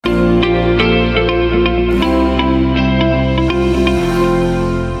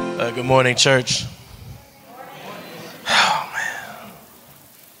morning, church. Oh, man.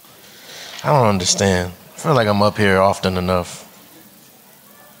 I don't understand. I feel like I'm up here often enough.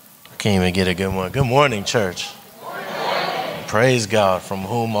 I can't even get a good one. Good morning, church. Good morning. Praise God, from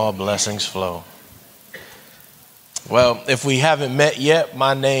whom all blessings flow. Well, if we haven't met yet,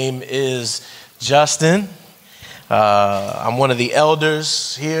 my name is Justin. I'm one of the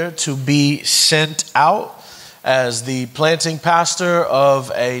elders here to be sent out as the planting pastor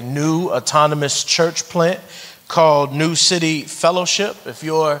of a new autonomous church plant called New City Fellowship. If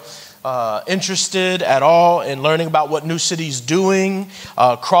you're interested at all in learning about what New City's doing,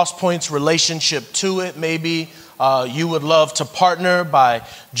 Crosspoint's relationship to it, maybe you would love to partner by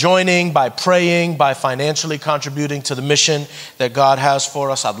joining, by praying, by financially contributing to the mission that God has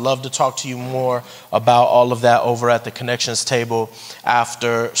for us. I'd love to talk to you more about all of that over at the connections table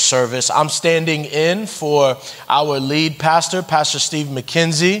after service. I'm standing in for our lead pastor, Pastor Steve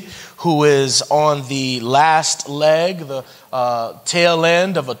McKenzie, who is on the last leg, the tail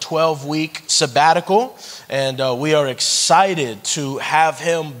end of a 12-week sabbatical. And we are excited to have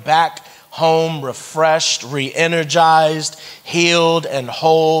him back home, refreshed, re-energized, healed, and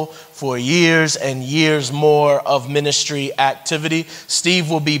whole for years and years more of ministry activity. Steve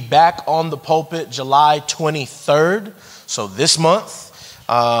will be back on the pulpit July 23rd, so this month.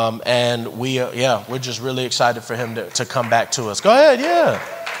 And we're just really excited for him to come back to us. Go ahead,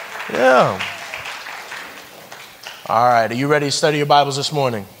 yeah. All right, are you ready to study your Bibles this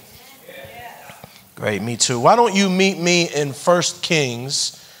morning? Yeah. Great, me too. Why don't you meet me in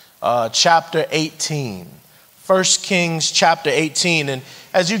 1Kings chapter 18. 1Kings chapter 18. And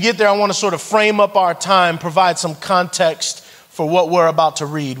as you get there, I want to sort of frame up our time, provide some context for what we're about to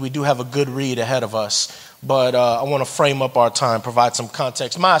read. We do have a good read ahead of us, but I want to frame up our time, provide some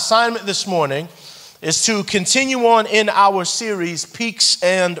context. My assignment this morning is to continue on in our series, Peaks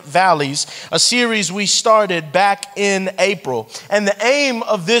and Valleys, a series we started back in April. And the aim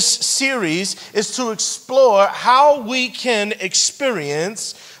of this series is to explore how we can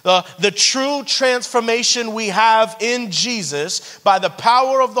experience the true transformation we have in Jesus by the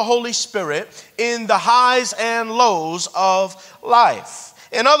power of the Holy Spirit in the highs and lows of life.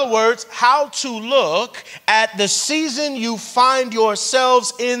 In other words, how to look at the season you find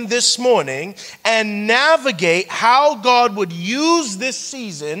yourselves in this morning and navigate how God would use this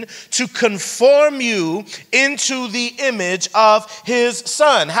season to conform you into the image of his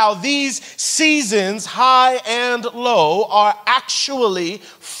Son. How these seasons, high and low, are actually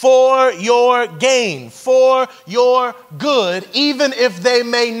for your gain, for your good, even if they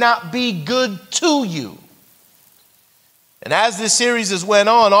may not be good to you. And as this series has went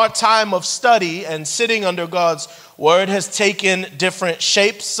on, our time of study and sitting under God's word has taken different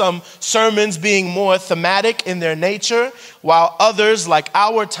shapes, some sermons being more thematic in their nature, while others, like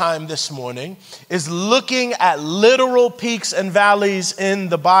our time this morning, is looking at literal peaks and valleys in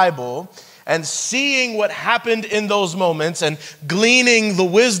the Bible and seeing what happened in those moments and gleaning the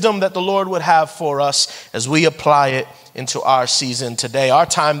wisdom that the Lord would have for us as we apply it into our season today. Our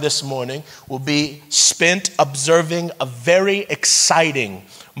time this morning will be spent observing a very exciting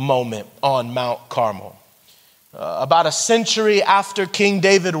moment on Mount Carmel. About a century after King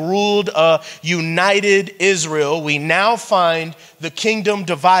David ruled a united Israel, we now find the kingdom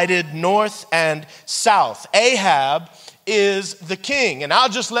divided north and south. Ahab is the king. And I'll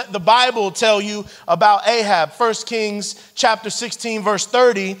just let the Bible tell you about Ahab. 1 Kings chapter 16 verse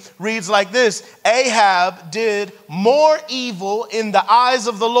 30 reads like this: Ahab did more evil in the eyes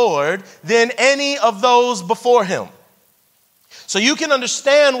of the Lord than any of those before him. So you can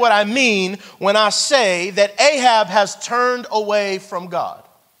understand what I mean when I say that Ahab has turned away from God.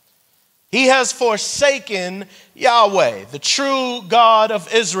 He has forsaken Yahweh, the true God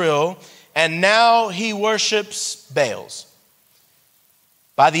of Israel, and now he worships Baals.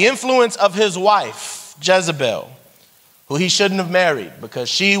 By the influence of his wife, Jezebel, who he shouldn't have married because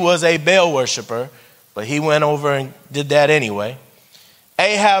she was a Baal worshiper, but he went over and did that anyway,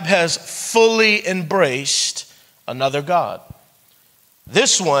 Ahab has fully embraced another god.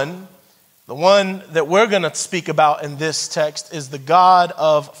 This one, the one that we're going to speak about in this text, is the god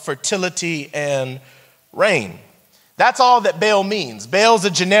of fertility and rain. That's all that Baal means. Baal's a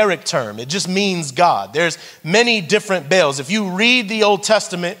generic term. It just means God. There's many different Baals. If you read the Old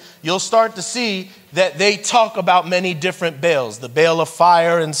Testament, you'll start to see that they talk about many different Baals. The Baal of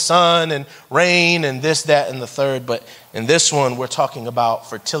fire and sun and rain and this, that, and the third. But in this one, we're talking about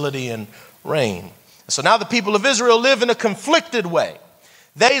fertility and rain. So now the people of Israel live in a conflicted way.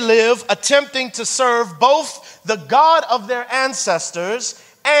 They live attempting to serve both the God of their ancestors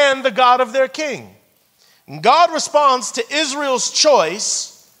and the God of their king. And God responds to Israel's choice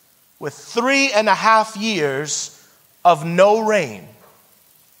with 3.5 years of no rain.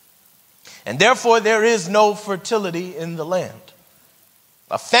 And therefore there is no fertility in the land.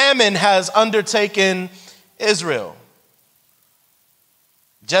 A famine has undertaken Israel.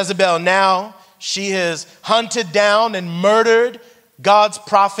 Jezebel now, she has hunted down and murdered God's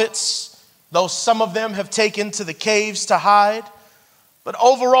prophets, though some of them have taken to the caves to hide. But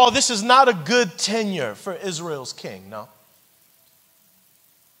overall, this is not a good tenure for Israel's king, no.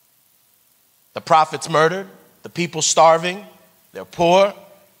 The prophets murdered, the people starving, they're poor,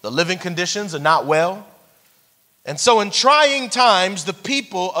 the living conditions are not well. And so in trying times, the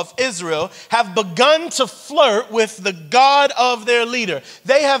people of Israel have begun to flirt with the God of their leader.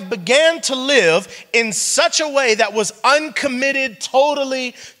 They have began to live in such a way that was uncommitted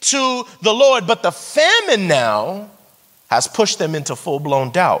totally to the Lord. But the famine now has pushed them into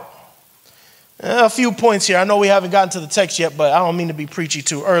full-blown doubt. A few points here. I know we haven't gotten to the text yet, but I don't mean to be preachy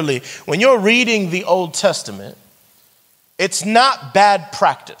too early. When you're reading the Old Testament, it's not bad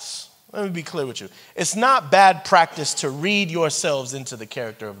practice. Let me be clear with you. It's not bad practice to read yourselves into the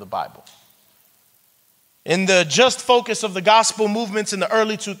character of the Bible. In the just focus of the gospel movements in the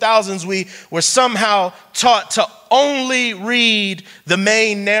early 2000s, we were somehow taught to only read the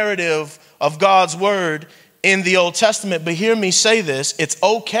main narrative of God's word in the Old Testament. But hear me say this, it's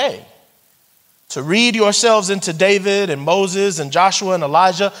okay to read yourselves into David and Moses and Joshua and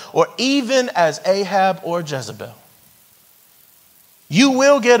Elijah, or even as Ahab or Jezebel. You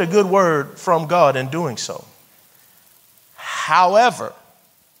will get a good word from God in doing so. However,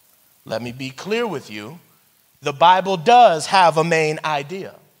 let me be clear with you, the Bible does have a main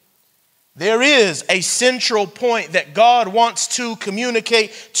idea. There is a central point that God wants to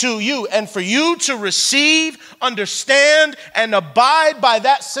communicate to you. And for you to receive, understand, and abide by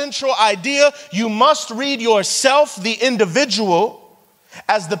that central idea, you must read yourself, the individual,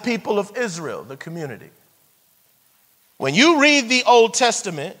 as the people of Israel, the community. When you read the Old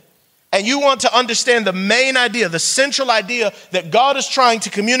Testament and you want to understand the main idea, the central idea that God is trying to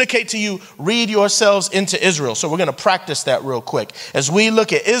communicate to you, read yourselves into Israel. So we're going to practice that real quick. As we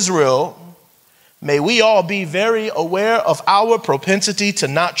look at Israel, may we all be very aware of our propensity to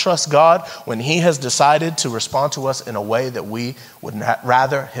not trust God when he has decided to respond to us in a way that we would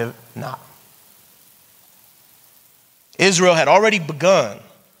rather have not. Israel had already begun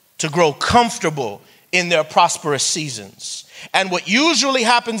to grow comfortable in their prosperous seasons. And what usually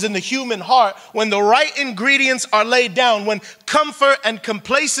happens in the human heart when the right ingredients are laid down, when comfort and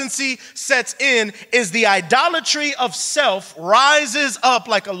complacency sets in, is the idolatry of self rises up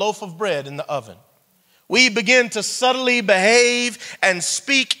like a loaf of bread in the oven. We begin to subtly behave and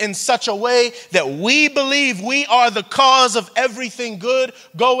speak in such a way that we believe we are the cause of everything good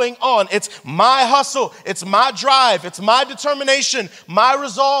going on. It's my hustle. It's my drive. It's my determination, my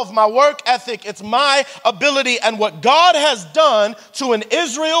resolve, my work ethic. It's my ability. And what God has done to an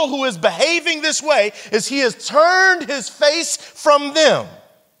Israel who is behaving this way is he has turned his face from them.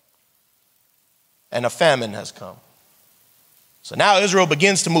 And a famine has come. So now Israel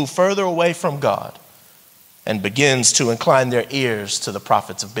begins to move further away from God and begins to incline their ears to the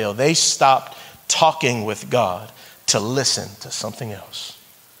prophets of Baal. They stopped talking with God to listen to something else.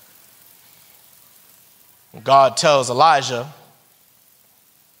 God tells Elijah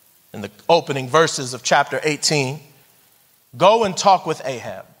in the opening verses of chapter 18, go and talk with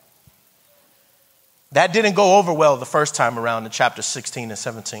Ahab. That didn't go over well the first time around in chapter 16 and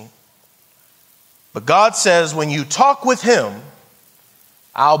 17. But God says, when you talk with him,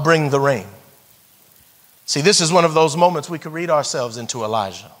 I'll bring the rain. See, this is one of those moments we could read ourselves into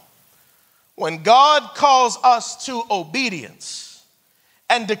Elijah. When God calls us to obedience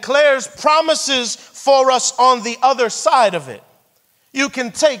and declares promises for us on the other side of it, you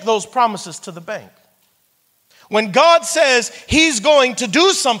can take those promises to the bank. When God says he's going to do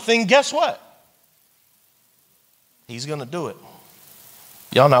something, guess what? He's going to do it.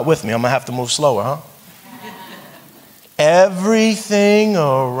 Y'all not with me. I'm going to have to move slower, huh? Everything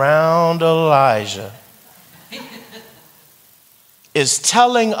around Elijah is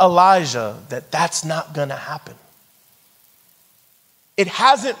telling Elijah that that's not going to happen. It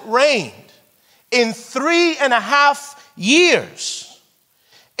hasn't rained in 3.5 years.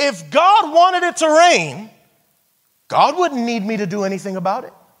 If God wanted it to rain, God wouldn't need me to do anything about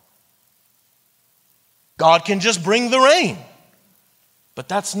it. God can just bring the rain. But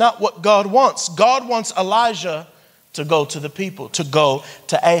that's not what God wants. God wants Elijah to go to the people, to go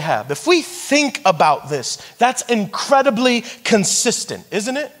to Ahab. If we think about this, that's incredibly consistent,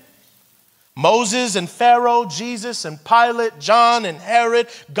 isn't it? Moses and Pharaoh, Jesus and Pilate, John and Herod.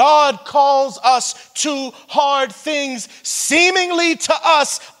 God calls us to hard things, seemingly to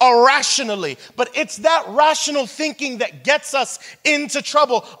us irrationally. But it's that rational thinking that gets us into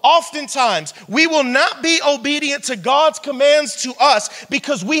trouble. Oftentimes, we will not be obedient to God's commands to us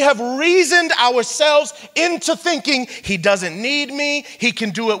because we have reasoned ourselves into thinking He doesn't need me, He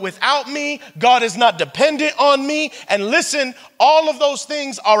can do it without me, God is not dependent on me. And listen, all of those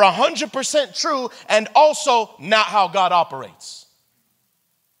things are 100% true and also not how God operates.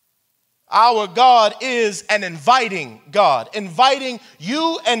 Our God is an inviting God, inviting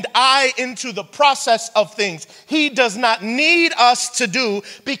you and I into the process of things He does not need us to do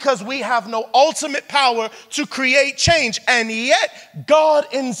because we have no ultimate power to create change. And yet God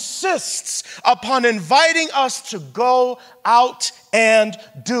insists upon inviting us to go out and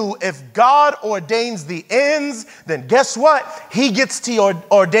do. If God ordains the ends, then guess what? He gets to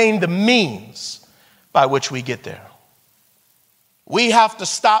ordain the means by which we get there. We have to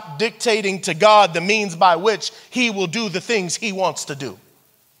stop dictating to God the means by which He will do the things He wants to do.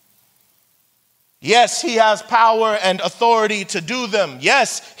 Yes, He has power and authority to do them.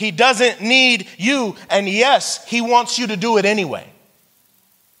 Yes, He doesn't need you. And yes, He wants you to do it anyway.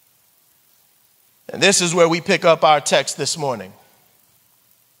 And this is where we pick up our text this morning.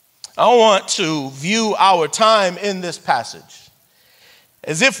 I want to view our time in this passage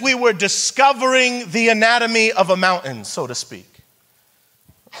as if we were discovering the anatomy of a mountain, so to speak.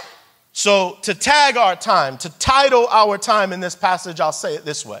 So to tag our time, to title our time in this passage, I'll say it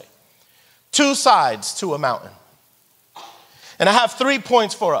this way. 2 sides to a mountain. And I have 3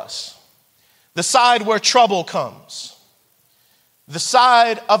 points for us. The side where trouble comes, the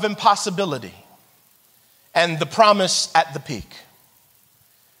side of impossibility, and the promise at the peak.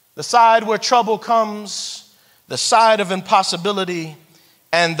 The side where trouble comes, the side of impossibility,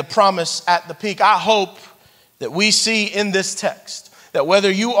 and the promise at the peak. I hope that we see in this text that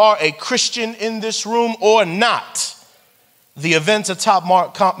whether you are a Christian in this room or not, the events atop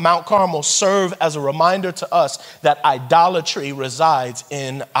Mount Carmel serve as a reminder to us that idolatry resides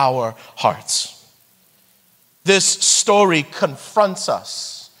in our hearts. This story confronts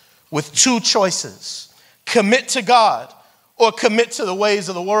us with 2 choices: commit to God or commit to the ways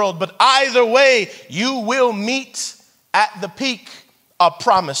of the world. But either way, you will meet at the peak a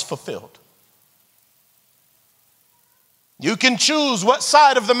promise fulfilled. You can choose what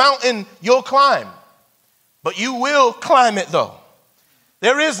side of the mountain you'll climb, but you will climb it though.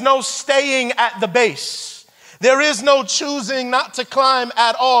 There is no staying at the base. There is no choosing not to climb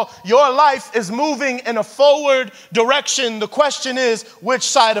at all. Your life is moving in a forward direction. The question is, which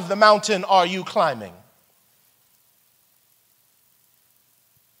side of the mountain are you climbing?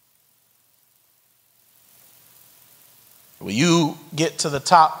 Will you get to the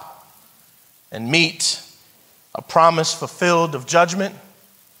top and meet a promise fulfilled of judgment,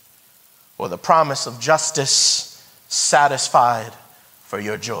 or the promise of justice satisfied for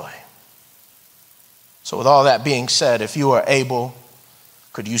your joy? So with all that being said, if you are able,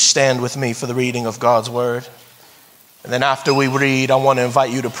 could you stand with me for the reading of God's word? And then after we read, I want to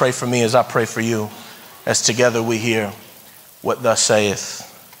invite you to pray for me as I pray for you, as together we hear what thus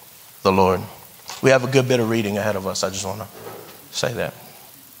saith the Lord. We have a good bit of reading ahead of us. I just want to say that.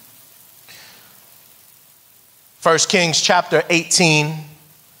 1Kings chapter 18,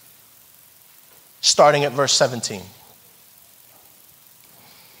 starting at verse 17.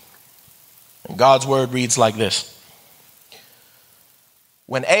 And God's word reads like this.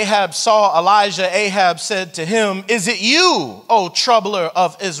 When Ahab saw Elijah, Ahab said to him, "Is it you, O troubler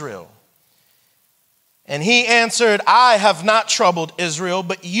of Israel?" And he answered, "I have not troubled Israel,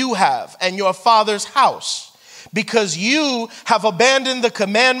 but you have, and your father's house, because you have abandoned the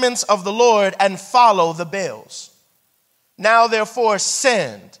commandments of the Lord and follow the Baals. Now therefore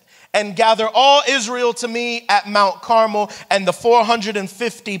send and gather all Israel to me at Mount Carmel, and the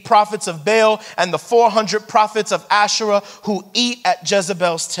 450 prophets of Baal and the 400 prophets of Asherah who eat at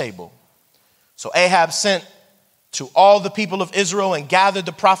Jezebel's table." So Ahab sent to all the people of Israel and gathered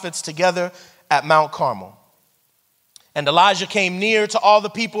the prophets together at Mount Carmel. And Elijah came near to all the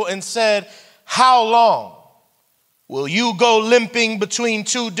people and said, "How long will you go limping between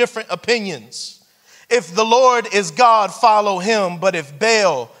 2 different opinions? If the Lord is God, follow him, but if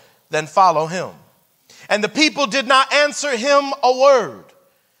Baal, then follow him." And the people did not answer him a word.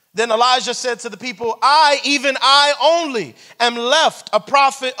 Then Elijah said to the people, I, even I only, am left a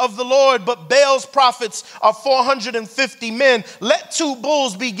prophet of the Lord, but Baal's prophets are 450 men. Let 2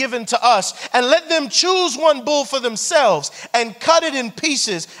 bulls be given to us, and let them choose 1 bull for themselves, and cut it in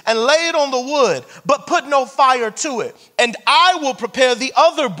pieces, and lay it on the wood, but put no fire to it. And I will prepare the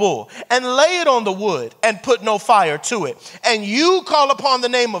other bull, and lay it on the wood, and put no fire to it. And you call upon the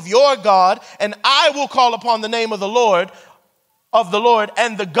name of your God, and I will call upon the name of the Lord,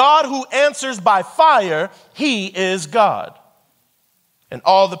 and the God who answers by fire, he is God. And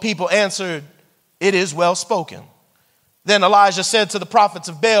all the people answered, it is well spoken. Then Elijah said to the prophets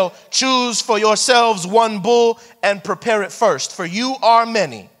of Baal, choose for yourselves 1 bull and prepare it first, for you are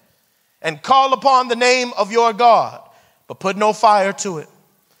many, and call upon the name of your God, but put no fire to it.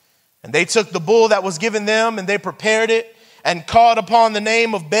 And they took the bull that was given them, and they prepared it, and called upon the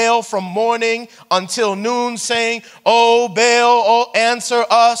name of Baal from morning until noon, saying, O Baal, oh, answer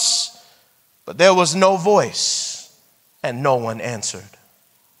us. But there was no voice, and no one answered.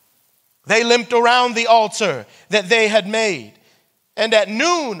 They limped around the altar that they had made. And at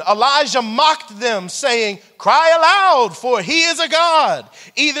noon, Elijah mocked them, saying, cry aloud, for he is a god.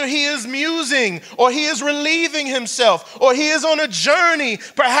 Either he is musing, or he is relieving himself, or he is on a journey.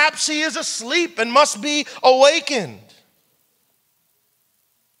 Perhaps he is asleep and must be awakened.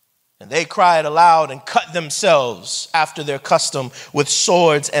 And they cried aloud and cut themselves after their custom with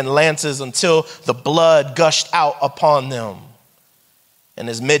swords and lances until the blood gushed out upon them. And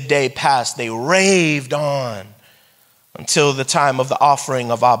as midday passed, they raved on until the time of the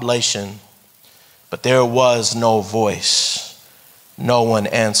offering of oblation. But there was no voice. No one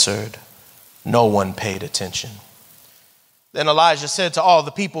answered. No one paid attention. Then Elijah said to all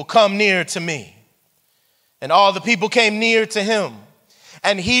the people, come near to me. And all the people came near to him.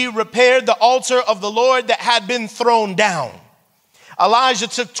 And he repaired the altar of the Lord that had been thrown down. Elijah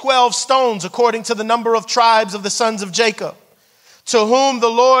took 12 stones according to the number of tribes of the sons of Jacob, to whom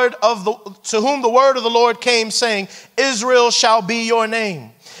the word of the Lord came, saying, Israel shall be your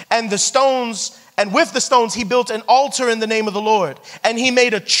name. And with the stones he built an altar in the name of the Lord. And he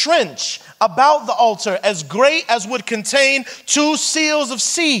made a trench about the altar as great as would contain 2 seals of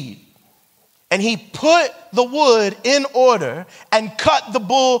seed. And he put the wood in order and cut the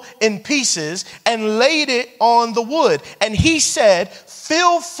bull in pieces and laid it on the wood. And he said,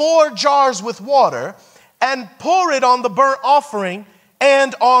 fill 4 jars with water and pour it on the burnt offering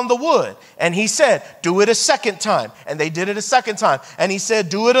and on the wood. And he said, do it a second time. And they did it a second time. And he said,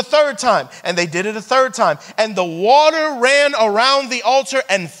 do it a third time. And they did it a third time. And the water ran around the altar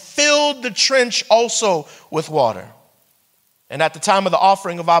and filled the trench also with water. And at the time of the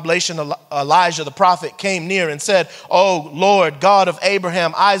offering of oblation, Elijah the prophet came near and said, O Lord, God of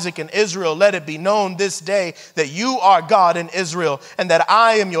Abraham, Isaac, and Israel, let it be known this day that you are God in Israel, and that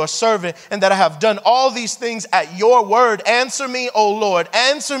I am your servant, and that I have done all these things at your word. Answer me, O Lord,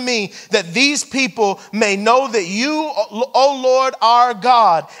 answer me, that these people may know that you, O Lord, are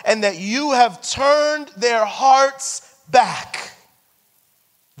God, and that you have turned their hearts back.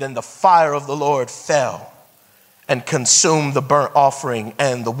 Then the fire of the Lord fell and consumed the burnt offering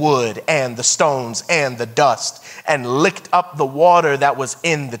and the wood and the stones and the dust, and licked up the water that was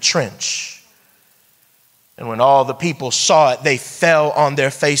in the trench. And when all the people saw it, they fell on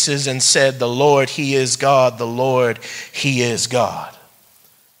their faces and said, the Lord, he is God, the Lord, he is God.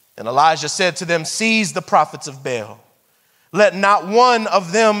 And Elijah said to them, seize the prophets of Baal. Let not one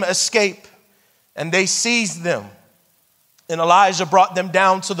of them escape. And they seized them. And Elijah brought them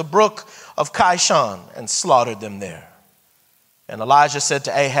down to the brook of Kishon and slaughtered them there. And Elijah said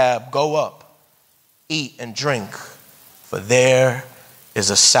to Ahab, go up, eat and drink, for there is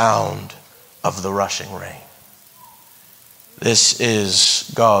a sound of the rushing rain. This is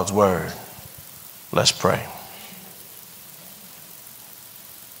God's word. Let's pray.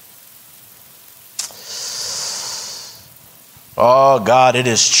 Oh God, it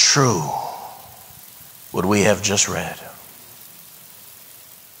is true what we have just read.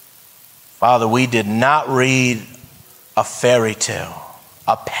 Father, we did not read a fairy tale,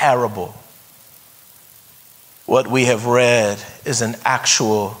 a parable. What we have read is an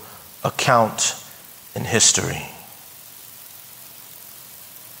actual account in history.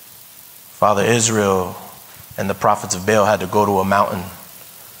 Father, Israel and the prophets of Baal had to go to a mountain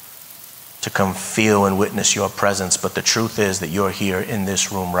to come feel and witness your presence. But the truth is that you're here in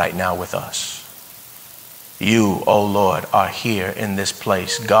this room right now with us. You, oh Lord, are here in this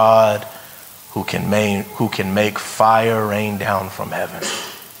place. God, who can make fire rain down from heaven.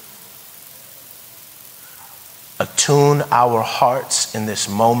 Attune our hearts in this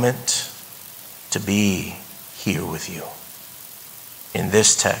moment to be here with you. in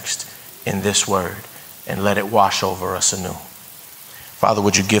this text, in this word, and let it wash over us anew. Father,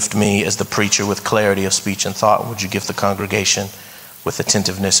 would you gift me as the preacher with clarity of speech and thought? Would you gift the congregation with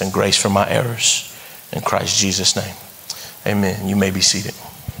attentiveness and grace for my errors? In Christ Jesus' name, amen. You may be seated.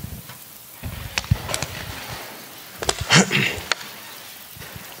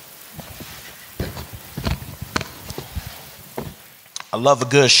 I love a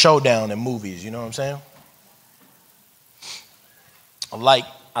good showdown in movies, you know what I'm saying?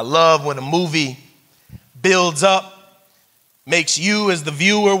 I love when a movie builds up, makes you as the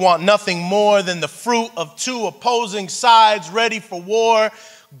viewer want nothing more than the fruit of two opposing sides ready for war.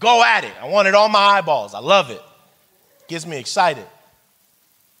 Go at it. I want it on my eyeballs. I love it. Gets me excited.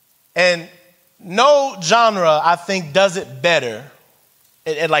 And no genre, I think, does it better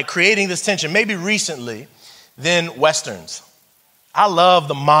at like creating this tension, maybe recently, than Westerns. I love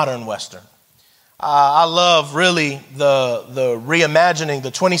the modern Western. I love really the reimagining,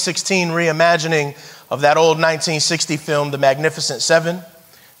 the 2016 reimagining of that old 1960 film, The Magnificent Seven.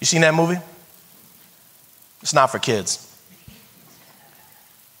 You seen that movie? It's not for kids.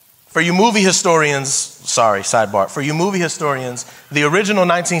 For you movie historians, sorry, sidebar. For you movie historians, the original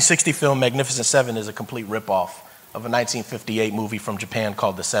 1960 film, Magnificent Seven, is a complete ripoff of a 1958 movie from Japan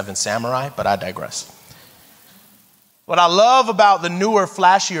called The Seven Samurai, but I digress. What I love about the newer,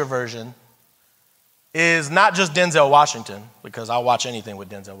 flashier version is not just Denzel Washington, because I'll watch anything with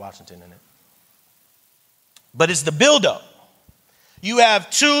Denzel Washington in it, but it's the buildup. You have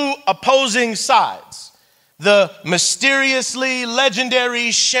two opposing sides. The mysteriously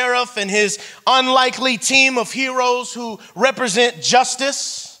legendary sheriff and his unlikely team of heroes who represent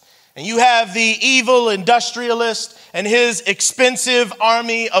justice. And you have the evil industrialist and his expensive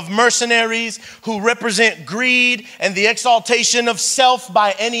army of mercenaries who represent greed and the exaltation of self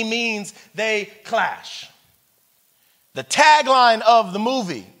by any means. They clash. The tagline of the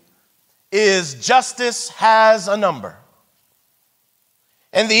movie is "Justice has a number."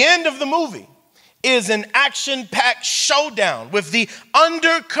 And the end of the movie is an action-packed showdown with the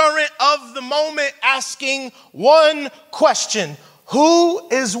undercurrent of the moment asking one question: who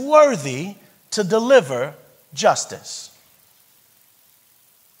is worthy to deliver justice?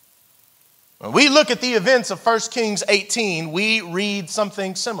 When we look at the events of 1 Kings 18, we read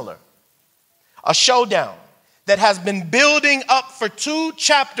something similar. A showdown that has been building up for 2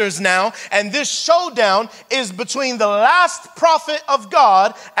 chapters now, and this showdown is between the last prophet of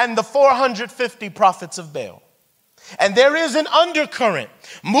God and the 450 prophets of Baal. And there is an undercurrent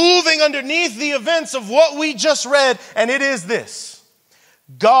moving underneath the events of what we just read, and it is this: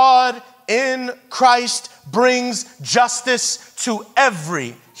 God in Christ brings justice to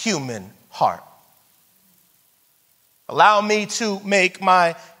every human heart. Allow me to make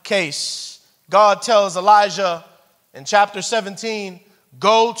my case. God tells Elijah in chapter 17,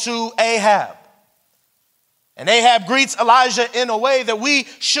 go to Ahab. And Ahab greets Elijah in a way that we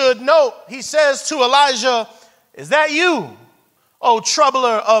should note. He says to Elijah, "Is that you, O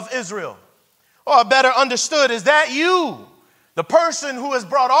troubler of Israel?" Or better understood, is that you, the person who has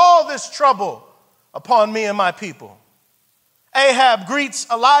brought all this trouble upon me and my people? Ahab greets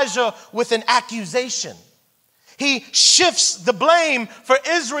Elijah with an accusation. He shifts the blame for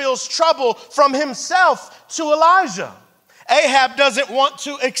Israel's trouble from himself to Elijah. Ahab doesn't want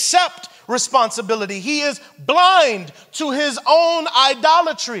to accept responsibility. He is blind to his own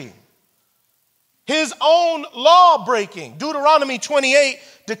idolatry, his own law breaking. Deuteronomy 28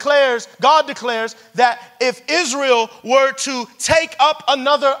 God declares that if Israel were to take up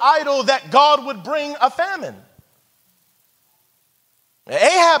another idol, that God would bring a famine.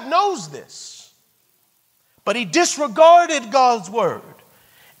 Ahab knows this, but he disregarded God's word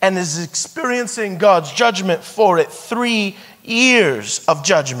and is experiencing God's judgment for it. 3 years of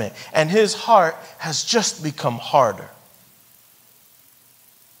judgment, and his heart has just become harder.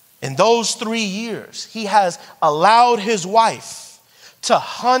 In those 3 years, he has allowed his wife to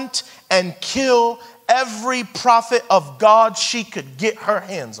hunt and kill every prophet of God she could get her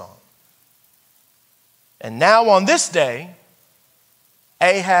hands on. And now on this day,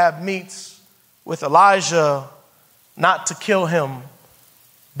 Ahab meets with Elijah not to kill him,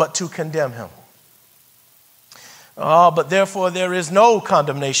 but to condemn him. But therefore there is no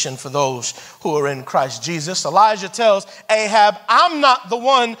condemnation for those who are in Christ Jesus. Elijah tells Ahab, I'm not the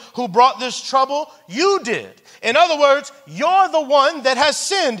one who brought this trouble, you did. In other words, you're the one that has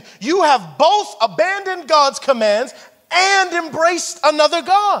sinned. You have both abandoned God's commands and embraced another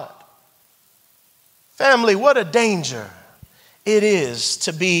God. Family, what a danger it is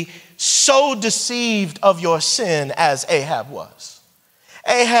to be so deceived of your sin as Ahab was.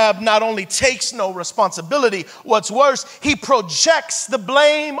 Ahab not only takes no responsibility, what's worse, he projects the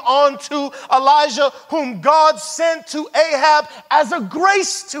blame onto Elijah, whom God sent to Ahab as a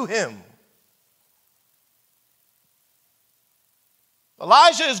grace to him.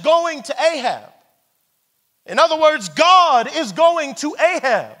 Elijah is going to Ahab. In other words, God is going to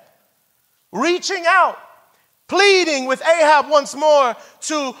Ahab, reaching out, pleading with Ahab once more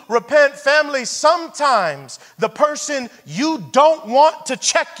to repent. Family, sometimes the person you don't want to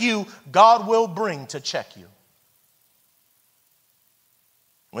check you, God will bring to check you.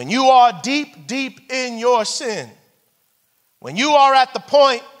 When you are deep, deep in your sin, when you are at the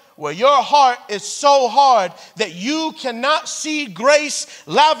point where your heart is so hard that you cannot see grace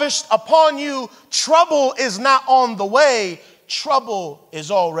lavished upon you, trouble is not on the way, trouble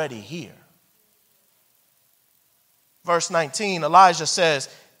is already here. Verse 19, Elijah says,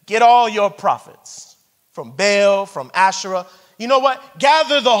 get all your prophets from Baal, from Asherah. You know what?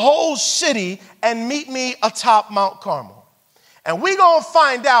 Gather the whole city and meet me atop Mount Carmel. And we're going to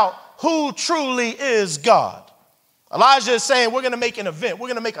find out who truly is God. Elijah is saying, we're going to make an event. We're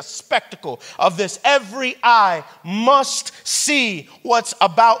going to make a spectacle of this. Every eye must see what's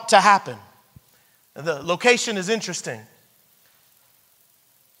about to happen. The location is interesting.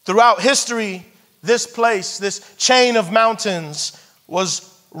 Throughout history, this place, this chain of mountains,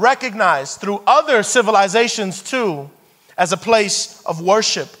 was recognized through other civilizations too as a place of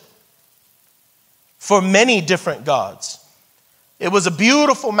worship for many different gods. It was a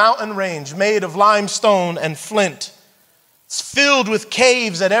beautiful mountain range made of limestone and flint. It's filled with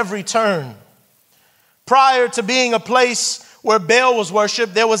caves at every turn. Prior to being a place where Baal was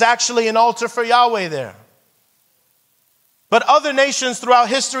worshipped, there was actually an altar for Yahweh there. But other nations throughout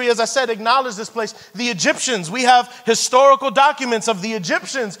history, as I said, acknowledge this place. The Egyptians, we have historical documents of the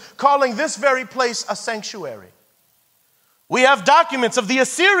Egyptians calling this very place a sanctuary. We have documents of the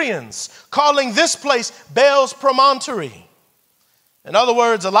Assyrians calling this place Baal's promontory. In other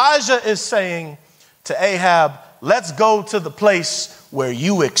words, Elijah is saying to Ahab, let's go to the place where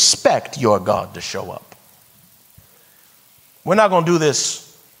you expect your God to show up. We're not going to do this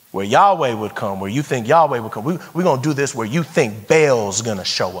where Yahweh would come, where you think Yahweh would come. We're going to do this where you think Baal's going to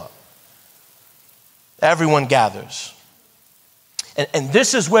show up. Everyone gathers. And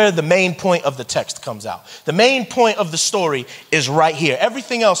this is where the main point of the text comes out. The main point of the story is right here.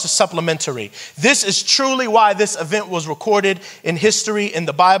 Everything else is supplementary. This is truly why this event was recorded in history in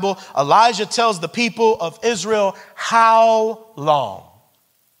the Bible. Elijah tells the people of Israel, how long?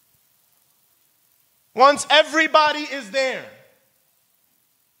 Once everybody is there,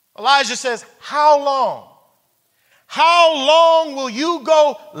 Elijah says, how long? How long will you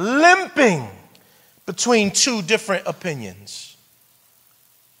go limping between two different opinions?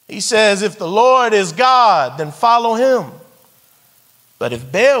 He says, if the Lord is God, then follow him. But if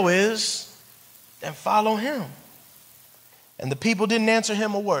Baal is, then follow him. And the people didn't answer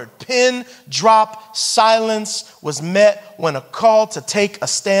him a word. Pin drop silence was met when a call to take a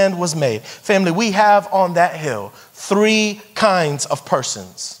stand was made. Family, we have on that hill three kinds of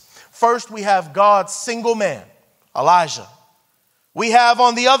persons. First, we have God's single man, Elijah. We have,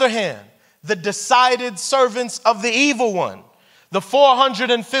 on the other hand, the decided servants of the evil one, the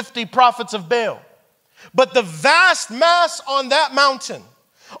 450 prophets of Baal. But the vast mass on that mountain,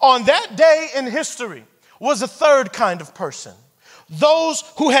 on that day in history, was a third kind of person. Those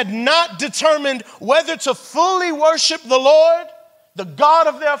who had not determined whether to fully worship the Lord, the God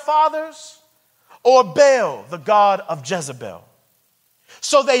of their fathers, or Baal, the god of Jezebel.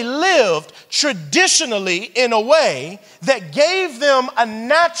 So they lived traditionally in a way that gave them a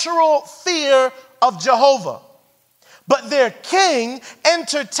natural fear of Jehovah. But their king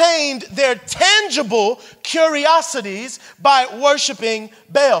entertained their tangible curiosities by worshiping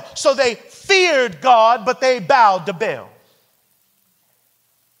Baal. So they feared God, but they bowed to Baal.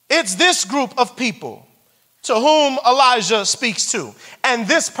 It's this group of people to whom Elijah speaks to. And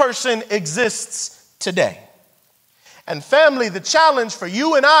this person exists today. And family, the challenge for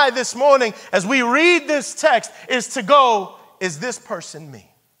you and I this morning as we read this text is to go, is this person me?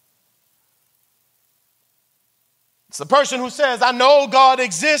 It's the person who says, I know God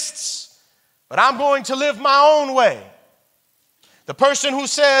exists, but I'm going to live my own way. The person who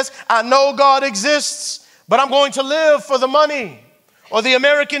says, I know God exists, but I'm going to live for the money. Or the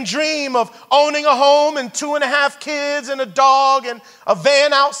American dream of owning a home and 2.5 kids and a dog and a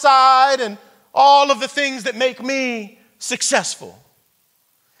van outside and all of the things that make me successful.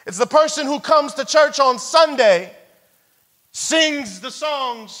 It's the person who comes to church on Sunday, sings the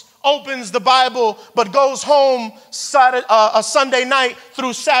songs, opens the Bible, but goes home a Sunday night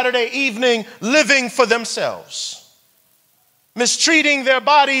through Saturday evening living for themselves. mistreating their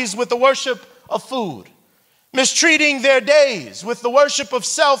bodies with the worship of food, mistreating their days with the worship of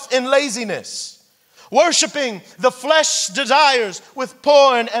self and laziness, worshiping the flesh desires with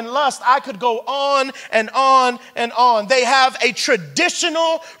porn and lust. I could go on and on and on. They have a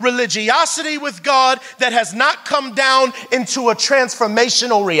traditional religiosity with God that has not come down into a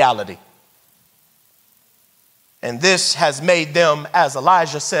transformational reality. And this has made them, as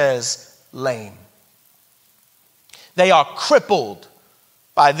Elijah says, lame. They are crippled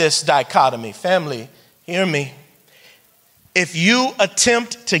by this dichotomy. Family, hear me. If you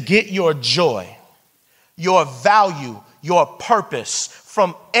attempt to get your joy, your value, your purpose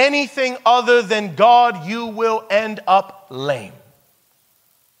from anything other than God, you will end up lame.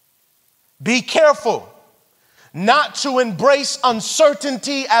 Be careful not to embrace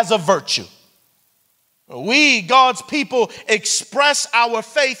uncertainty as a virtue. We, God's people, express our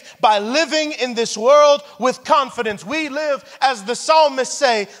faith by living in this world with confidence. We live, as the psalmists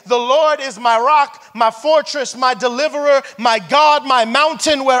say, the Lord is my rock, my fortress, my deliverer, my God, my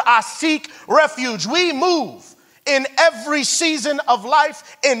mountain where I seek refuge. We move in every season of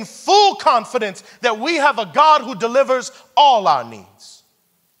life in full confidence that we have a God who delivers all our needs.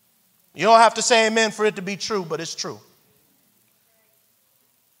 You don't have to say amen for it to be true, but it's true.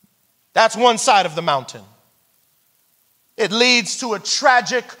 That's one side of the mountain. It leads to a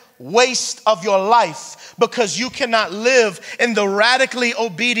tragic waste of your life because you cannot live in the radically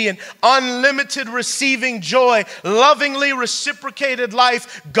obedient, unlimited receiving joy, lovingly reciprocated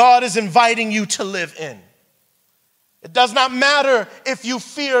life God is inviting you to live in. It does not matter if you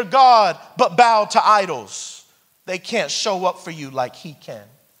fear God but bow to idols. They can't show up for you like He can.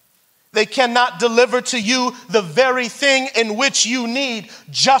 They cannot deliver to you the very thing in which you need: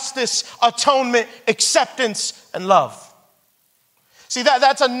 justice, atonement, acceptance, and love. See,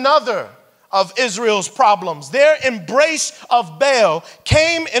 that's another of Israel's problems. Their embrace of Baal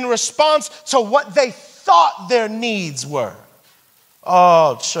came in response to what they thought their needs were.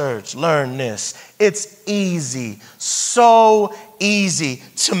 Oh, church, learn this. It's easy, so easy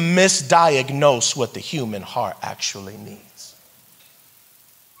to misdiagnose what the human heart actually needs.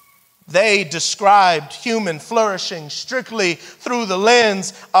 They described human flourishing strictly through the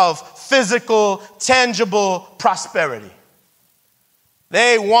lens of physical, tangible prosperity.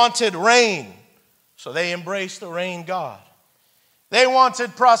 They wanted rain, so they embraced the rain god. They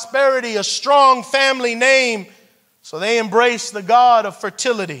wanted prosperity, a strong family name, so they embraced the god of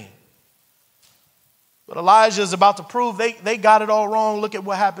fertility. But Elijah is about to prove they got it all wrong. Look at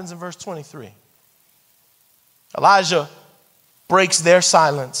what happens in verse 23. Elijah breaks their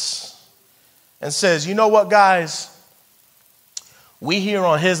silence and says, you know what, guys? We here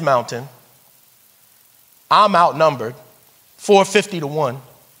on his mountain, I'm outnumbered, 450 to 1.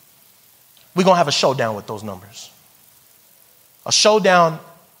 We're going to have a showdown with those numbers. A showdown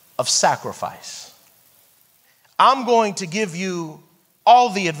of sacrifice. I'm going to give you all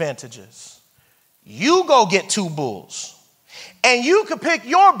the advantages. You go get 2 bulls, and you can pick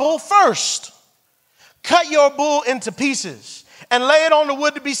your bull first. Cut your bull into pieces and lay it on the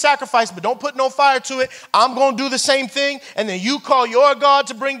wood to be sacrificed, but don't put no fire to it. I'm going to do the same thing, and then you call your God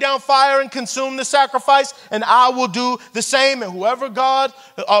to bring down fire and consume the sacrifice, and I will do the same. And whoever God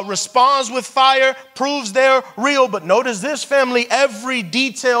responds with fire proves they're real. But notice this, family, every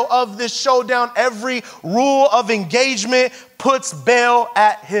detail of this showdown, every rule of engagement puts Baal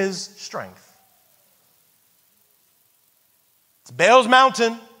at his strength. It's Baal's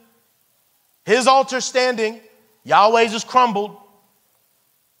mountain, his altar standing. Yahweh's is crumbled.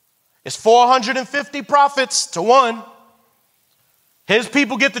 It's 450 prophets to 1. His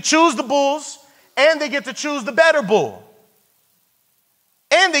people get to choose the bulls, and they get to choose the better bull.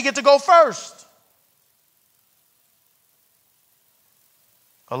 And they get to go first.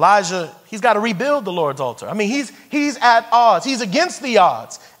 Elijah, he's got to rebuild the Lord's altar. I mean, he's at odds. He's against the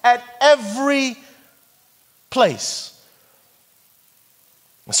odds at every place.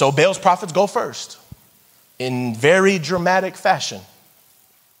 And so Baal's prophets go first in very dramatic fashion.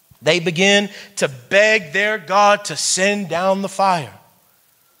 They begin to beg their God to send down the fire.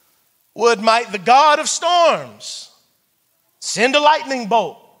 Would might the God of storms send a lightning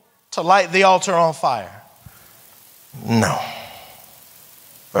bolt to light the altar on fire? No.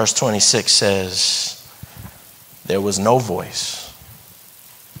 Verse 26 says, there was no voice.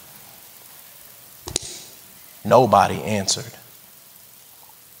 Nobody answered.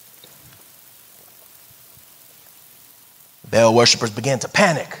 Baal worshipers began to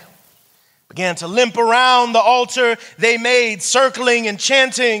panic, began to limp around the altar they made, circling and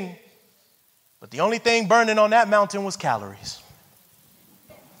chanting. But the only thing burning on that mountain was calories.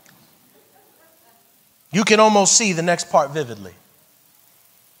 You can almost see the next part vividly.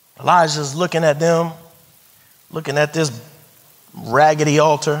 Elijah's looking at them, looking at this raggedy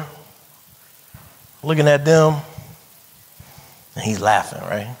altar, looking at them, and he's laughing,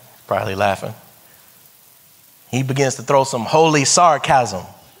 right? Probably laughing. He begins to throw some holy sarcasm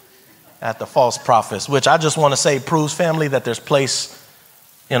at the false prophets, which I just want to say proves, family, that there's place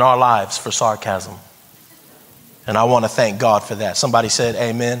in our lives for sarcasm. And I want to thank God for that. Somebody said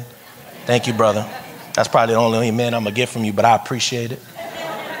amen. Thank you, brother. That's probably the only amen I'm going to get from you, but I appreciate it.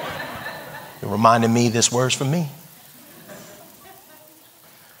 It reminded me this word's from me.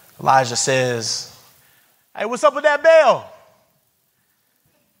 Elijah says, hey, what's up with that bell?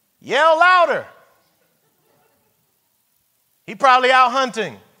 Yell louder. He probably out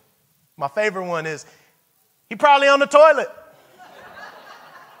hunting. My favorite one is, he probably on the toilet.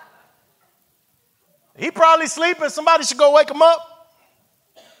 He probably sleeping. Somebody should go wake him up.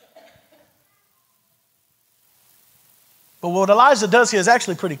 But what Elijah does here is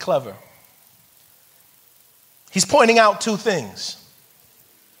actually pretty clever. He's pointing out two things.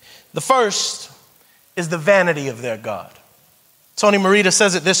 The first is the vanity of their God. Tony Morita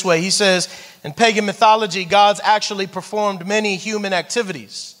says it this way. He says, in pagan mythology, gods actually performed many human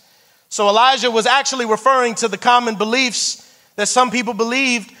activities. So Elijah was actually referring to the common beliefs that some people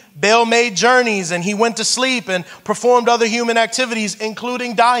believed. Baal made journeys and he went to sleep and performed other human activities,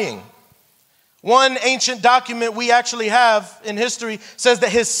 including dying. One ancient document we actually have in history says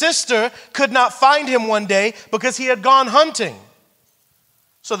that his sister could not find him one day because he had gone hunting.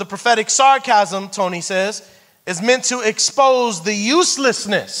 So the prophetic sarcasm, Tony says, is meant to expose the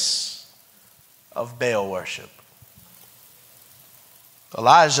uselessness of Baal worship.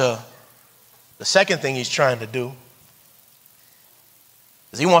 Elijah, the second thing he's trying to do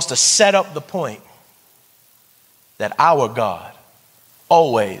is he wants to set up the point that our God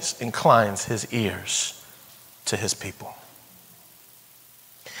always inclines his ears to his people.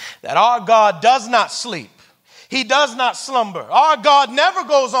 That our God does not sleep. He does not slumber. Our God never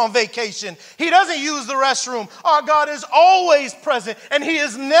goes on vacation. He doesn't use the restroom. Our God is always present and he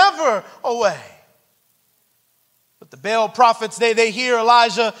is never away. But the Baal prophets, they hear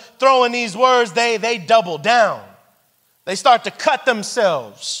Elijah throwing these words, they double down. They start to cut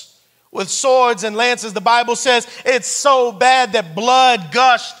themselves with swords and lances. The Bible says it's so bad that blood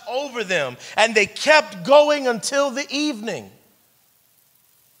gushed over them, and they kept going until the evening.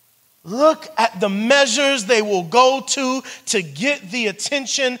 Look at the measures they will go to get the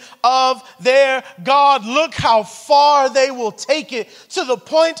attention of their God. Look how far they will take it, to the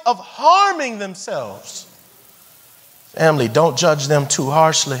point of harming themselves. Family, don't judge them too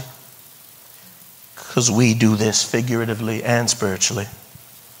harshly, because we do this figuratively and spiritually.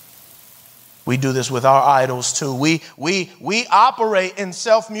 We do this with our idols too. We operate in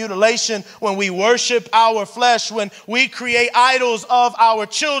self-mutilation when we worship our flesh, when we create idols of our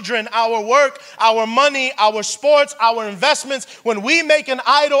children, our work, our money, our sports, our investments. When we make an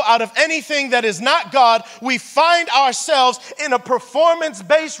idol out of anything that is not God, we find ourselves in a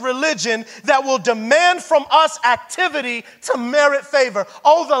performance-based religion that will demand from us activity to merit favor.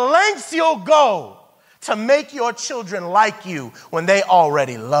 Oh, the lengths you'll go to make your children like you when they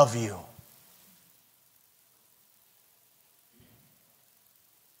already love you.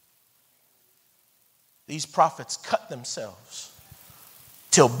 These prophets cut themselves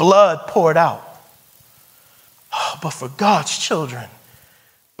till blood poured out. Oh, but for God's children,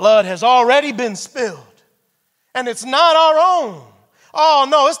 blood has already been spilled, and it's not our own. Oh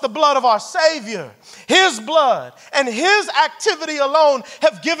no, it's the blood of our Savior. His blood and his activity alone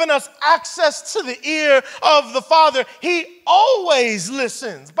have given us access to the ear of the Father. He always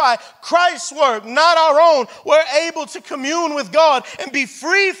listens. By Christ's work, not our own, we're able to commune with God and be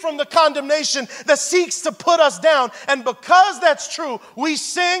free from the condemnation that seeks to put us down. And because that's true, we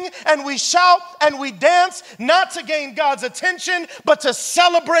sing and we shout and we dance, not to gain God's attention, but to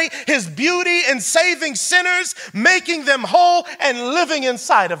celebrate his beauty in saving sinners, making them whole and living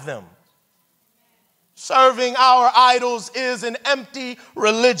inside of them. Serving our idols is an empty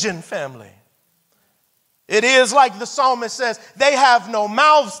religion, family. It is like the psalmist says, they have no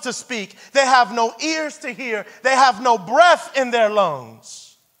mouths to speak. They have no ears to hear. They have no breath in their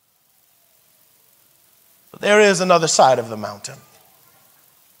lungs. But there is another side of the mountain.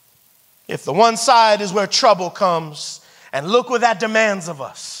 If the one side is where trouble comes, and look what that demands of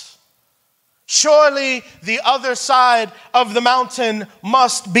us, surely the other side of the mountain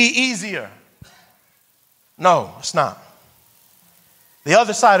must be easier. No, it's not. The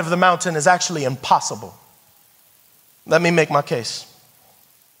other side of the mountain is actually impossible. Let me make my case.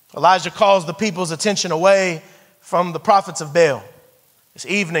 Elijah calls the people's attention away from the prophets of Baal. It's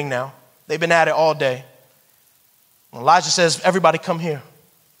evening now. They've been at it all day. Elijah says, everybody come here.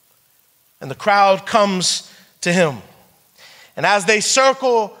 And the crowd comes to him. And as they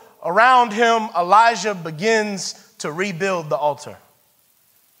circle around him, Elijah begins to rebuild the altar.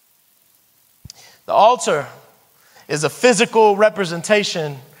 The altar is a physical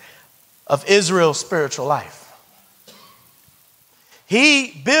representation of Israel's spiritual life.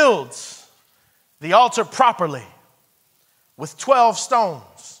 He builds the altar properly with 12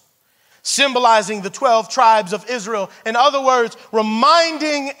 stones, symbolizing the 12 tribes of Israel. In other words,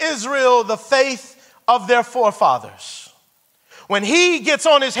 reminding Israel the faith of their forefathers. When he gets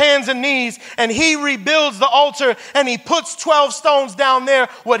on his hands and knees and he rebuilds the altar and he puts 12 stones down there,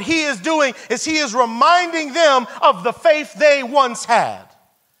 what he is doing is he is reminding them of the faith they once had,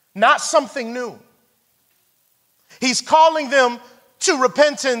 not something new. He's calling them to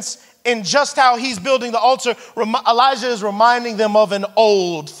repentance in just how he's building the altar. Elijah is reminding them of an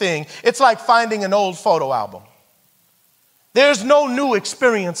old thing. It's like finding an old photo album. There's no new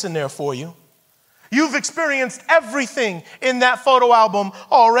experience in there for you. You've experienced everything in that photo album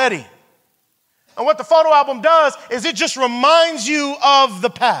already. And what the photo album does is it just reminds you of the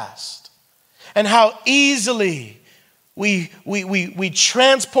past and how easily we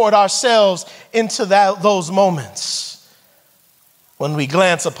transport ourselves into those moments when we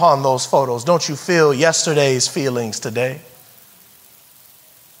glance upon those photos. Don't you feel yesterday's feelings today?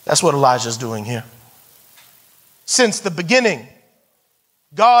 That's what Elijah's doing here. Since the beginning,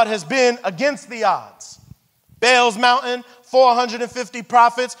 God has been against the odds. Baal's mountain, 450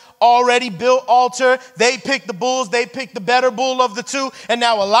 prophets, already built altar. They picked the bulls. They picked the better bull of the two. And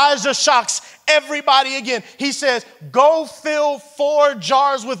now Elijah shocks everybody again. He says, go fill 4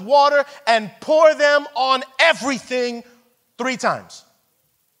 jars with water and pour them on everything 3 times.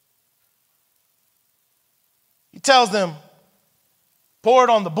 He tells them, pour it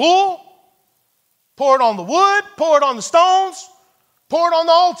on the bull, pour it on the wood, pour it on the stones, pour it on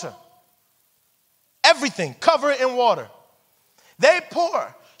the altar. Everything, cover it in water. They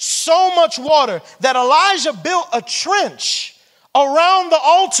pour so much water that Elijah built a trench around the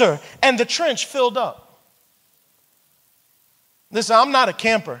altar and the trench filled up. Listen, I'm not a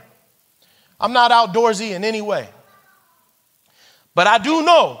camper. I'm not outdoorsy in any way. But I do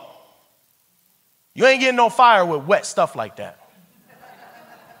know you ain't getting no fire with wet stuff like that.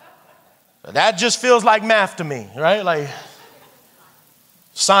 That just feels like math to me, right? Like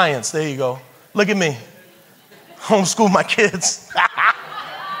science, there you go. Look at me. Homeschool my kids.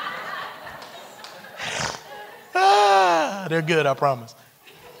 They're good, I promise.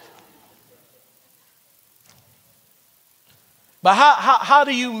 But how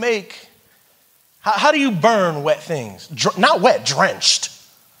do you make, how do you burn wet things? Not wet, drenched.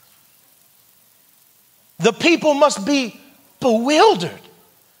 The people must be bewildered.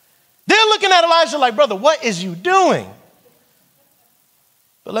 They're looking at Elijah like, brother, what is you doing?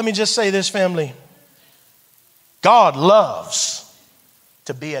 But let me just say this, family. God loves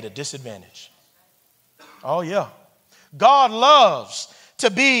to be at a disadvantage. Oh, yeah. God loves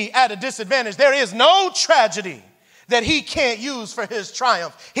to be at a disadvantage. There is no tragedy that he can't use for his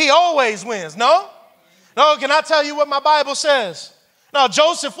triumph. He always wins. No? No, can I tell you what my Bible says? Now,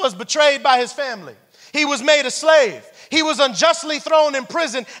 Joseph was betrayed by his family. He was made a slave. He was unjustly thrown in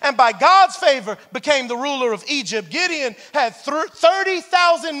prison and by God's favor became the ruler of Egypt. Gideon had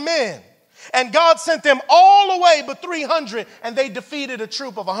 30,000 men and God sent them all away but 300 and they defeated a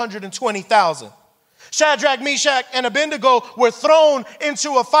troop of 120,000. Shadrach, Meshach, and Abednego were thrown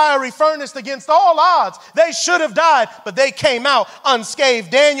into a fiery furnace against all odds. They should have died, but they came out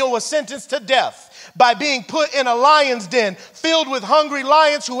unscathed. Daniel was sentenced to death by being put in a lion's den filled with hungry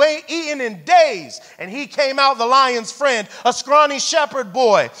lions who ain't eaten in days. And he came out the lion's friend, a scrawny shepherd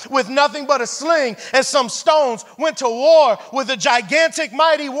boy with nothing but a sling and some stones, went to war with a gigantic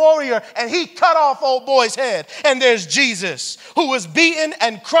mighty warrior and he cut off old boy's head. And there's Jesus, who was beaten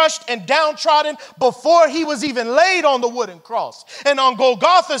and crushed and downtrodden before he was even laid on the wooden cross. And on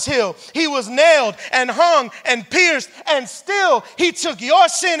Golgotha's hill, he was nailed and hung and pierced, and still he took your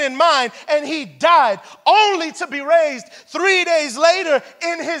sin and mine and he died only to be raised 3 days later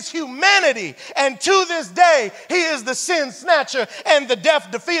in his humanity. And to this day, he is the sin snatcher and the death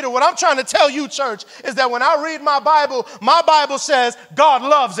defeater. What I'm trying to tell you, church, is that when I read my Bible says God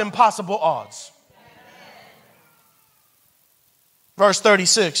loves impossible odds. Verse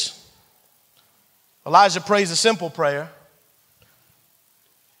 36, Elijah prays a simple prayer.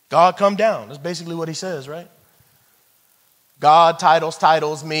 God, come down. That's basically what he says, right? God,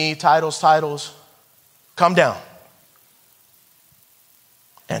 titles, me, titles. Come down.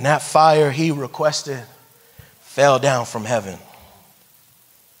 And that fire he requested fell down from heaven.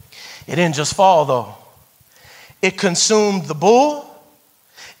 It didn't just fall, though. It consumed the bull.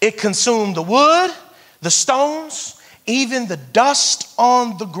 It consumed the wood, the stones, even the dust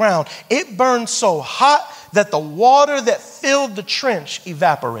on the ground. It burned so hot that the water that filled the trench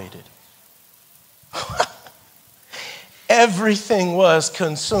evaporated. Everything was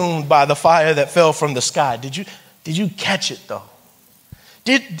consumed by the fire that fell from the sky. Did you catch it though?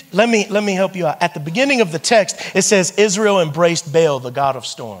 Let me help you out. At the beginning of the text, it says Israel embraced Baal, the god of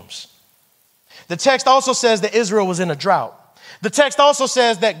storms. The text also says that Israel was in a drought. The text also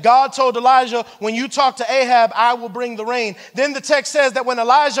says that God told Elijah, when you talk to Ahab, I will bring the rain. Then the text says that when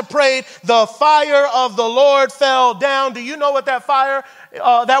Elijah prayed, the fire of the Lord fell down. Do you know what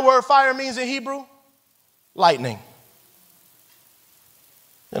that word fire means in Hebrew? Lightning.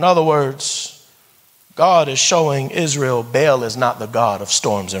 In other words, God is showing Israel Baal is not the God of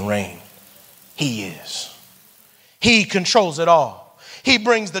storms and rain. He is. He controls it all. He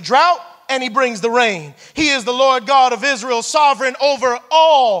brings the drought and he brings the rain. He is the Lord God of Israel, sovereign over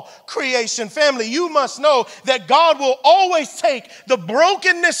all creation. Family, you must know that God will always take the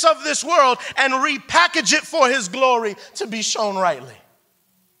brokenness of this world and repackage it for his glory to be shown rightly.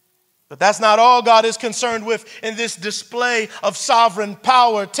 But that's not all God is concerned with in this display of sovereign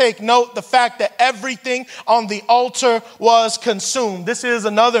power. Take note the fact that everything on the altar was consumed. This is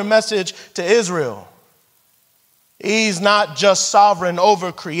another message to Israel. He's not just sovereign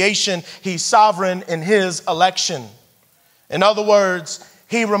over creation, he's sovereign in his election. In other words,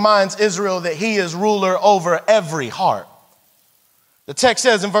 he reminds Israel that he is ruler over every heart. The text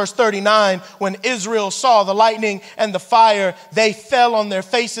says in verse 39, when Israel saw the lightning and the fire, they fell on their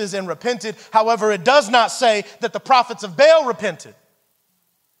faces and repented. However, it does not say that the prophets of Baal repented.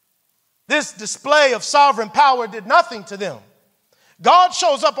 This display of sovereign power did nothing to them. God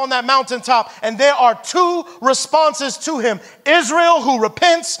shows up on that mountaintop and there are two responses to him: Israel who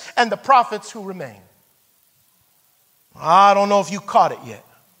repents and the prophets who remain. I don't know if you caught it yet.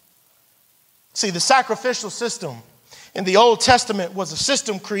 See, the sacrificial system in the Old Testament was a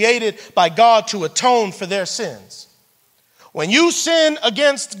system created by God to atone for their sins. When you sin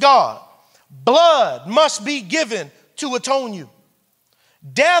against God, blood must be given to atone you.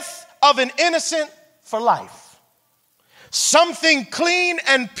 Death of an innocent for life. Something clean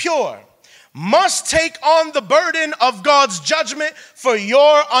and pure must take on the burden of God's judgment for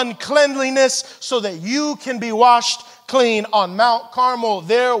your uncleanliness so that you can be washed clean. On Mount Carmel,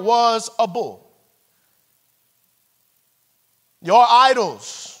 there was a bull. Your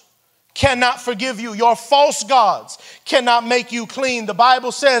idols cannot forgive you. Your false gods cannot make you clean. The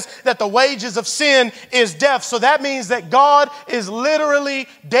Bible says that the wages of sin is death. So that means that God is literally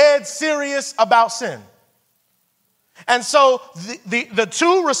dead serious about sin. And so the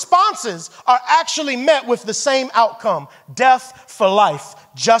two responses are actually met with the same outcome: death for life,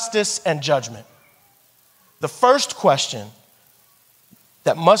 justice and judgment. The first question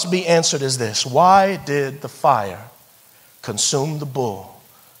that must be answered is this: why did the fire consume the bull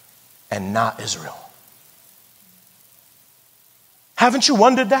and not Israel? Haven't you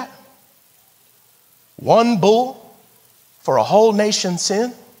wondered that? One bull for a whole nation's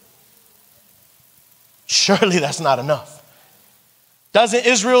sin? Surely that's not enough. Doesn't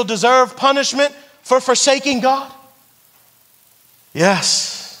Israel deserve punishment for forsaking God?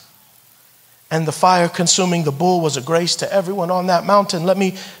 Yes. And the fire consuming the bull was a grace to everyone on that mountain. Let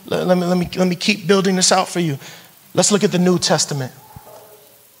me keep building this out for you. Let's look at the New Testament.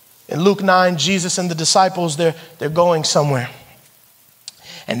 In Luke 9, Jesus and the disciples, they're going somewhere.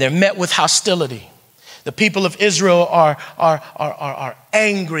 And they're met with hostility. The people of Israel are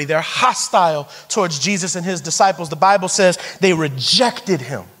angry. They're hostile towards Jesus and his disciples. The Bible says they rejected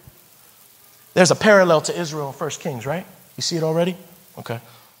him. There's a parallel to Israel in 1Kings, right? You see it already? Okay.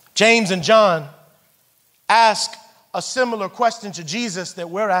 James and John ask a similar question to Jesus that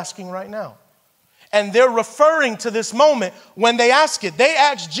we're asking right now. And they're referring to this moment when they ask it. They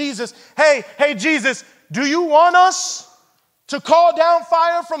ask Jesus, hey Jesus, do you want us to call down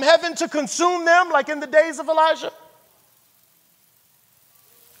fire from heaven to consume them like in the days of Elijah?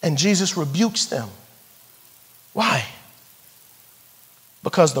 And Jesus rebukes them. Why?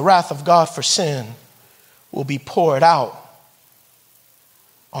 Because the wrath of God for sin will be poured out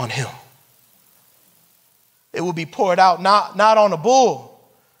on him. It will be poured out not on a bull,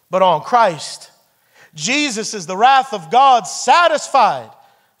 but on Christ. Jesus is the wrath of God satisfied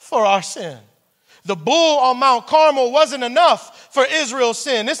for our sin. The bull on Mount Carmel wasn't enough for Israel's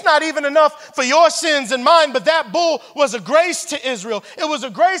sin. It's not even enough for your sins and mine, but that bull was a grace to Israel. It was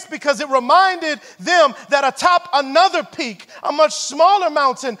a grace because it reminded them that atop another peak, a much smaller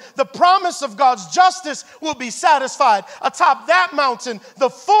mountain, the promise of God's justice will be satisfied. Atop that mountain, the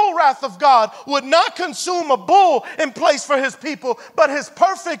full wrath of God would not consume a bull in place for his people, but his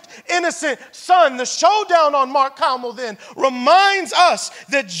perfect, innocent son. The showdown on Mount Carmel then reminds us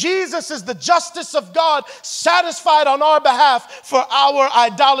that Jesus is the justice of God satisfied on our behalf for our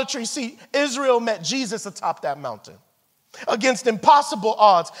idolatry. See, Israel met Jesus atop that mountain against impossible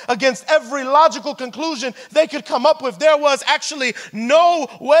odds, against every logical conclusion they could come up with. There was actually no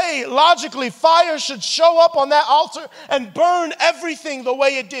way logically fire should show up on that altar and burn everything the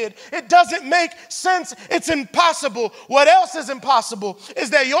way it did. It doesn't make sense. It's impossible. What else is impossible is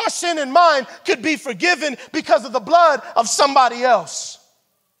that your sin and mine could be forgiven because of the blood of somebody else.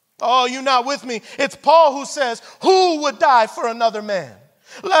 Oh, you're not with me. It's Paul who says, who would die for another man,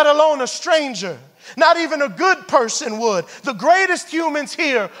 let alone a stranger? Not even a good person would. The greatest humans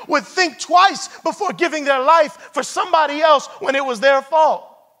here would think twice before giving their life for somebody else when it was their fault.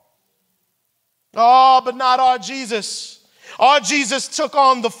 Oh, but not our Jesus. Our Jesus took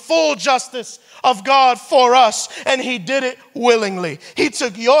on the full justice of God for us, and he did it willingly. He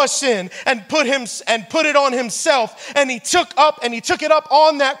took your sin and put it on himself, and he took it up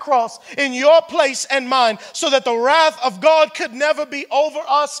on that cross in your place and mine, so that the wrath of God could never be over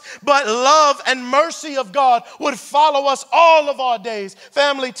us, but love and mercy of God would follow us all of our days.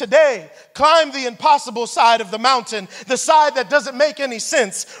 Family, today, climb the impossible side of the mountain, the side that doesn't make any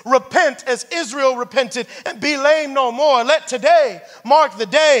sense. Repent as Israel repented and be lame no more. Let today mark the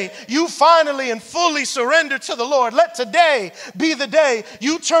day you finally and fully surrender to the Lord. Let today be the day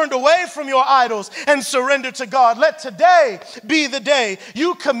you turned away from your idols and surrendered to God. Let today be the day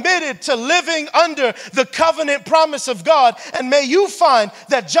you committed to living under the covenant promise of God. And may you find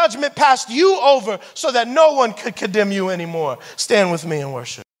that judgment passed you over so that no one could condemn you anymore. Stand with me and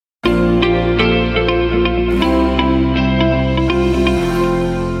worship.